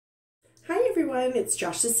everyone, it's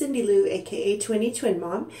Josh the Cindy Lou, aka Twinny Twin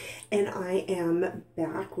Mom, and I am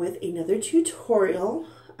back with another tutorial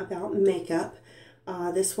about makeup.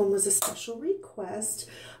 This one was a special request.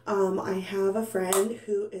 I have a friend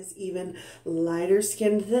who is even lighter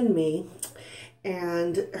skinned than me,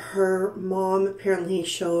 and her mom apparently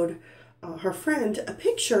showed her friend a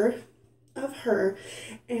picture of her,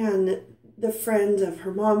 and the friend of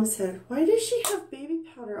her mom said, "Why does she have baby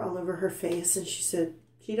powder all over her face?" And she said,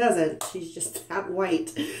 she doesn't. She's just that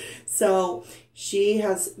white. So she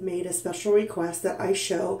has made a special request that I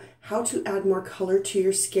show how to add more color to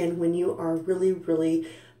your skin when you are really, really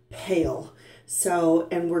pale. So,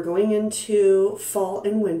 and we're going into fall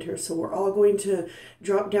and winter, so we're all going to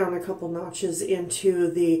drop down a couple notches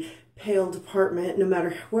into the pale department. No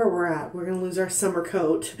matter where we're at, we're going to lose our summer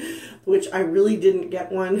coat, which I really didn't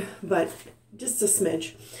get one, but just a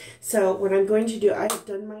smidge. So what I'm going to do, I've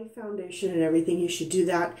done my foundation and everything. You should do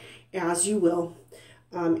that as you will,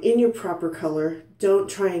 in your proper color. Don't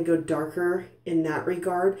try and go darker in that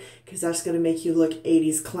regard, because that's going to make you look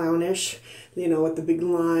 80s clownish, you know, with the big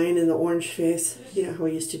line and the orange face. You know how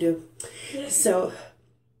we used to do. So,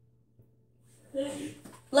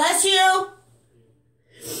 bless you!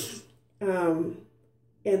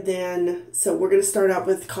 And then, so we're going to start out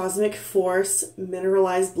with Cosmic Force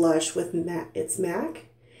Mineralized Blush with it's MAC.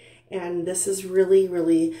 And this is really,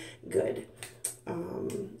 really good.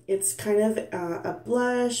 It's kind of a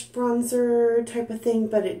blush, bronzer type of thing,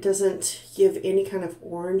 but it doesn't give any kind of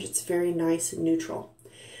orange. It's very nice and neutral.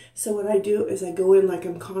 So what I do is I go in like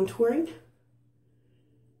I'm contouring.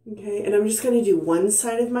 Okay, and I'm just going to do one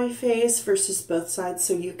side of my face versus both sides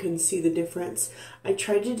so you can see the difference. I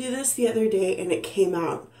tried to do this the other day and it came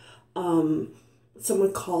out.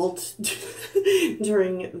 Someone called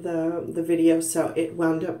during the video, so it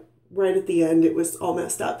wound up right at the end. It was all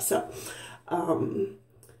messed up. So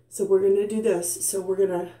so we're going to do this. So we're going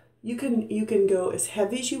to, you can go as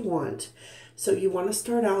heavy as you want. So you want to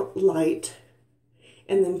start out light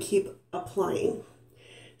and then keep applying.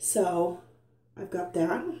 So I've got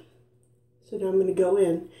that. So now I'm going to go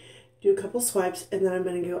in, do a couple swipes, and then I'm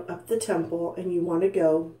going to go up the temple, and you want to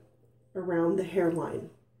go around the hairline.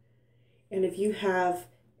 And if you have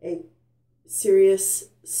a serious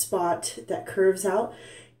spot that curves out,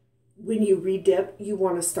 when you redip, you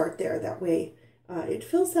want to start there. That way it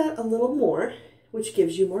fills that a little more, which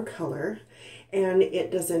gives you more color, and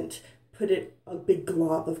it doesn't put a big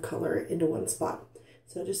glob of color into one spot.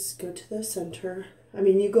 So just go to the center. I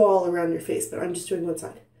mean, you go all around your face, but I'm just doing one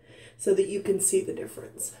side so that you can see the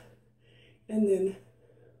difference. And then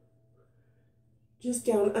just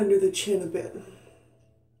down under the chin a bit.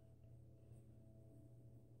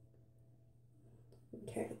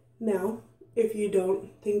 Okay, now if you don't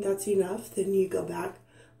think that's enough, then you go back.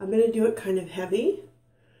 I'm going to do it kind of heavy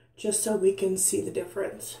just so we can see the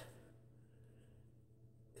difference.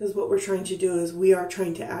 Because what we're trying to do is we are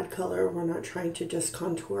trying to add color. We're not trying to just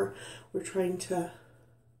contour. We're trying to,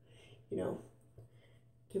 you know,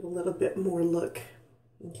 give a little bit more look.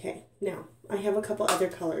 Okay, now I have a couple other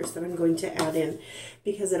colors that I'm going to add in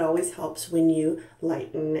because it always helps when you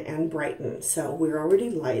lighten and brighten. So we're already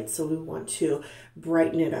light, so we want to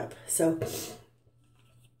brighten it up. So,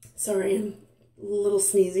 sorry, I'm a little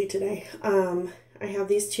sneezy today. I have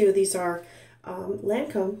these two. These are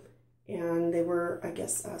Lancome, and they were, I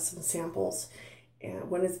guess, some samples.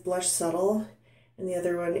 And one is Blush Subtle, and the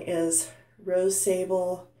other one is Rose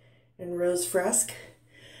Sable and Rose Fresque.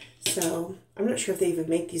 So I'm not sure if they even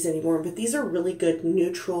make these anymore, but these are really good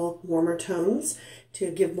neutral, warmer tones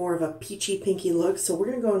to give more of a peachy pinky look. So we're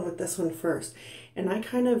going to go in with this one first. And I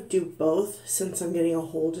kind of do both since I'm getting a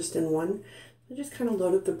hole just in one. I just kind of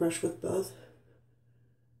load up the brush with both.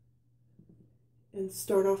 And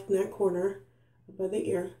start off in that corner by the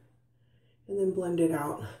ear. And then blend it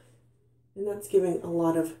out. And that's giving a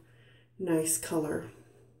lot of nice color.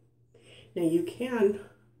 Now you can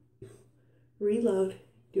reload,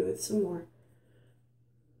 do it some more.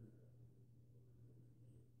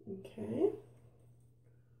 Okay.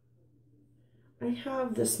 I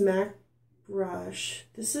have this MAC brush.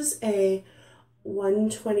 This is a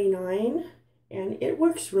 129, and it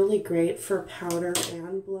works really great for powder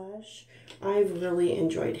and blush. I've really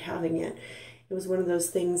enjoyed having it. It was one of those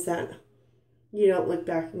things that you don't look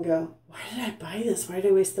back and go, why did I buy this? Why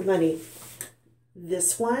did I waste the money?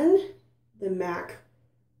 This one, the MAC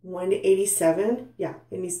 187, yeah,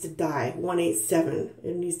 it needs to die. 187,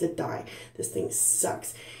 it needs to die. This thing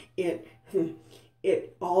sucks.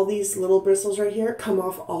 All these little bristles right here come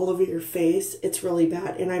off all over your face. It's really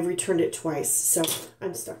bad, and I've returned it twice, so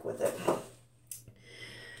I'm stuck with it.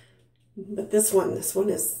 But this one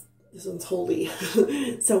is This one's holy.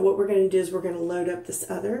 So what we're going to do is we're going to load up this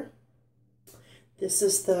other. This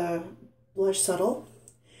is the Blush Subtle,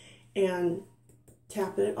 and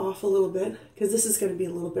tap it off a little bit because this is going to be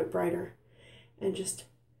a little bit brighter, and just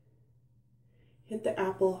hit the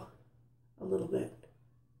apple a little bit,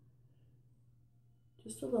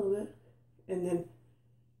 just a little bit, and then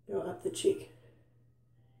go up the cheek.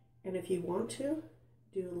 And if you want to,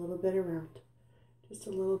 do a little bit around, just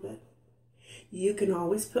a little bit. You can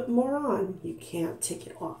always put more on, you can't take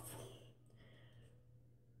it off.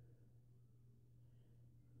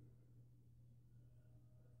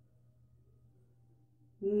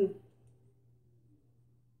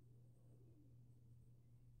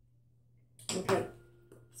 Okay,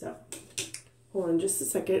 so hold on just a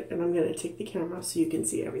second, and I'm going to take the camera so you can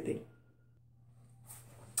see everything.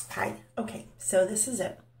 Hi. Okay, so this is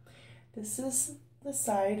it. This is the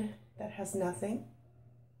side that has nothing.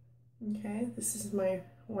 Okay, this is my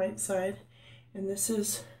white side, and this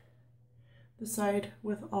is the side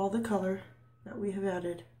with all the color that we have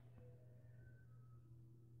added.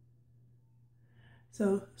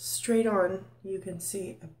 So straight on, you can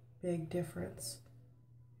see a big difference.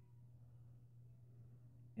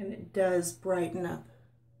 And it does brighten up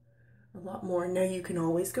a lot more. Now you can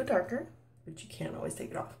always go darker, but you can't always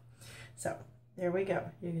take it off. So there we go.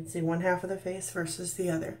 You can see one half of the face versus the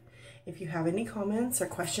other. If you have any comments or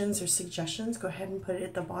questions or suggestions, go ahead and put it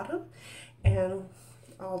at the bottom, and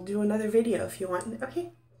I'll do another video if you want.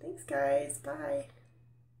 Okay, thanks guys, bye.